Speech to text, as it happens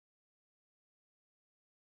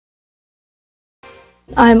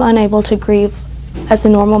I'm unable to grieve as a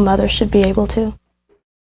normal mother should be able to.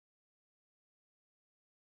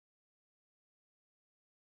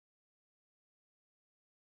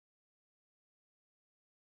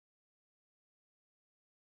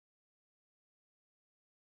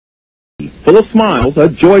 Full of smiles, a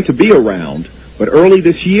joy to be around. But early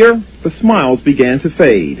this year, the smiles began to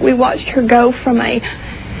fade. We watched her go from a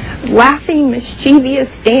laughing, mischievous,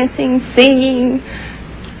 dancing, singing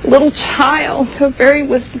little child to a very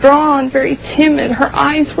withdrawn, very timid. Her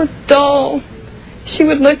eyes were dull. She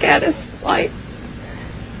would look at us like,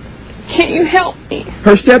 "Can't you help me?"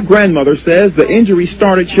 Her step-grandmother says the injury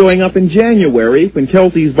started showing up in January when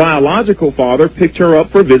Kelsey's biological father picked her up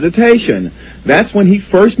for visitation. That's when he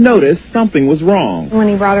first noticed something was wrong. When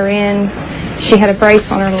he brought her in, she had a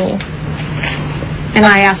brace on her little, and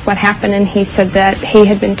I asked what happened, and he said that he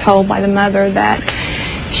had been told by the mother that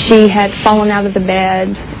she had fallen out of the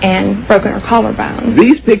bed and broken her collarbone.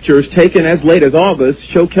 These pictures, taken as late as August,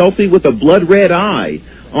 show Kelsey with a blood-red eye.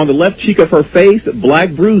 On the left cheek of her face,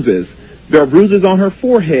 black bruises. There are bruises on her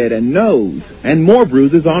forehead and nose, and more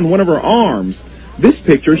bruises on one of her arms. This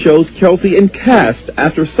picture shows Kelsey in cast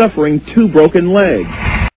after suffering 2 broken legs.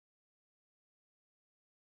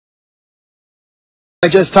 I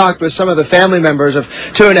just talked with some of the family members of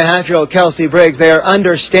 2.5-year-old Kelsey Briggs. They are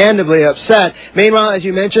understandably upset. Meanwhile, as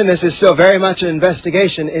you mentioned, this is still very much an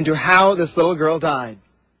investigation into how this little girl died.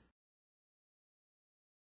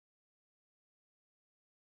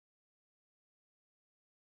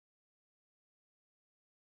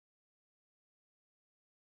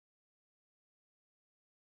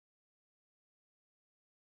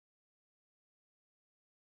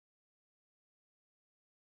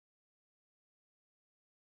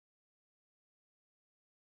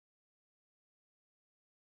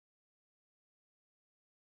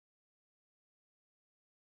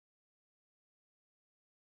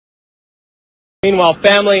 Meanwhile,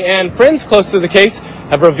 family and friends close to the case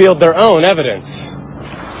have revealed their own evidence.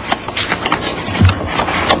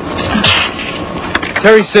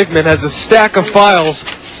 Terry Sigmund has a stack of files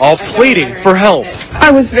all pleading for help. I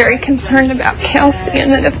was very concerned about Kelsey,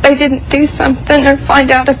 and that if they didn't do something or find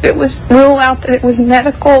out if it was, rule out that it was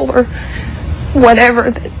medical or whatever,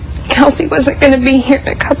 that Kelsey wasn't going to be here in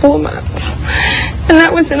a couple of months. And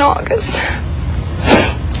that was in August.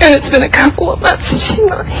 And it's been a couple of months and she's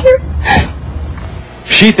not here.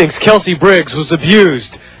 She thinks Kelsey Briggs was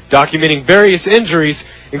abused, documenting various injuries,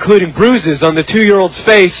 including bruises on the 2-year-old's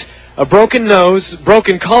face, a broken nose,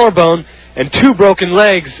 broken collarbone, and 2 broken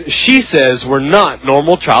legs she says were not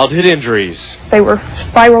normal childhood injuries. They were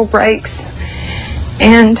spiral breaks,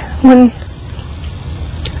 and when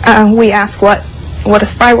we asked what a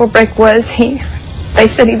spiral break was, they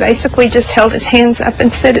said he basically just held his hands up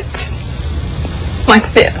and said, "It's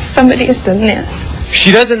like this. Somebody has done this."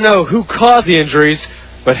 She doesn't know who caused the injuries,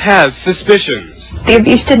 but has suspicions. The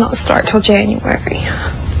abuse did not start till January.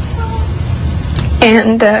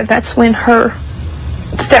 And that's when her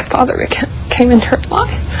stepfather came into her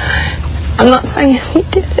life. I'm not saying he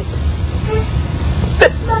did it,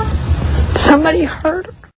 but somebody hurt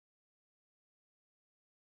her.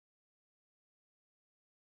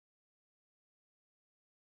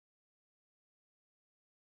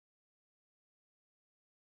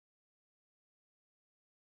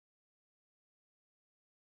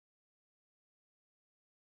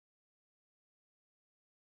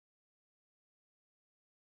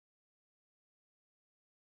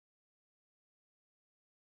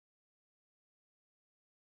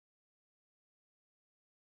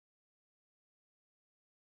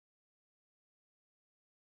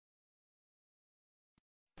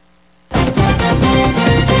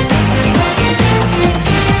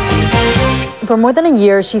 For more than a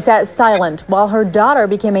year, she sat silent while her daughter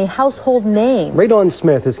became a household name. Radon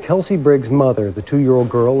Smith is Kelsey Briggs' mother, the 2-year-old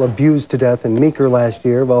girl abused to death in Meeker last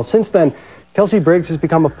year. Well, since then, Kelsey Briggs has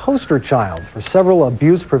become a poster child for several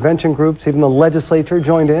abuse prevention groups. Even the legislature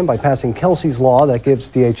joined in by passing Kelsey's law that gives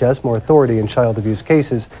DHS more authority in child abuse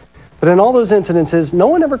cases. But in all those incidences, no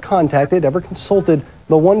one ever consulted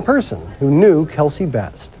the one person who knew Kelsey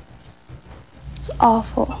best. It's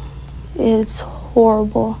awful. It's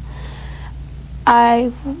horrible.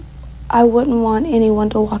 I wouldn't want anyone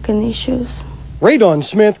to walk in these shoes. Radon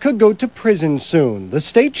Smith could go to prison soon. The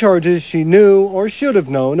state charges she knew or should have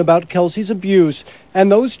known about Kelsey's abuse,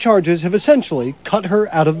 and those charges have essentially cut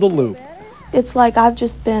her out of the loop. It's like I've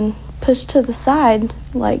just been pushed to the side,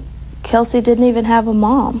 like Kelsey didn't even have a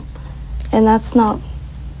mom, and that's not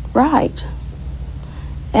right.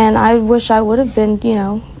 And I wish I would have been,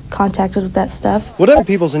 contacted with that stuff. Whatever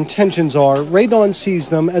people's intentions are, Ray Dawn sees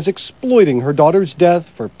them as exploiting her daughter's death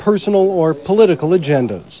for personal or political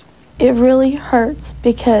agendas. It really hurts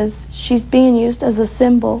because she's being used as a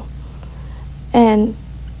symbol, and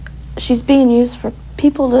she's being used for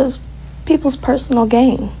people's personal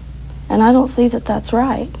gain, and I don't see that that's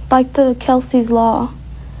right. Like the Kelsey's Law,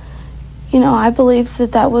 you know, I believe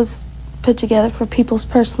that that was put together for people's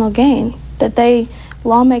personal gain, that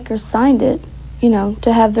lawmakers signed it, you know,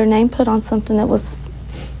 to have their name put on something that was,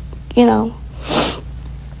 you know,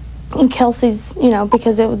 in Kelsey's, you know,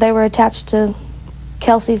 because they were attached to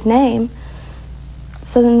Kelsey's name.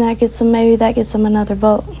 So then that gets them, maybe that gets them another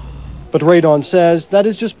vote. But Ray Dawn says that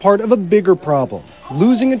is just part of a bigger problem.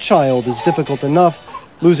 Losing a child is difficult enough.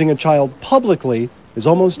 Losing a child publicly is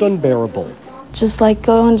almost unbearable. Just like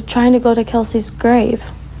trying to go to Kelsey's grave.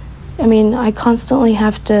 I mean, I constantly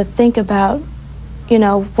have to think about, you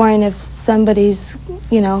know, worrying if somebody's,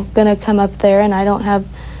 you know, gonna come up there, and I don't have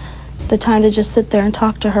the time to just sit there and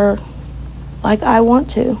talk to her like I want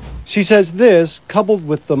to. She says this, coupled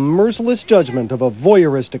with the merciless judgment of a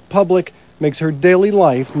voyeuristic public, makes her daily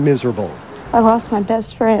life miserable. I lost my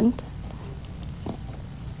best friend,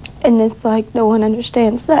 and it's like no one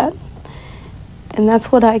understands that. And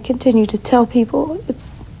that's what I continue to tell people.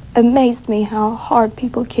 It's amazed me how hard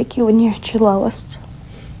people kick you when you're at your lowest.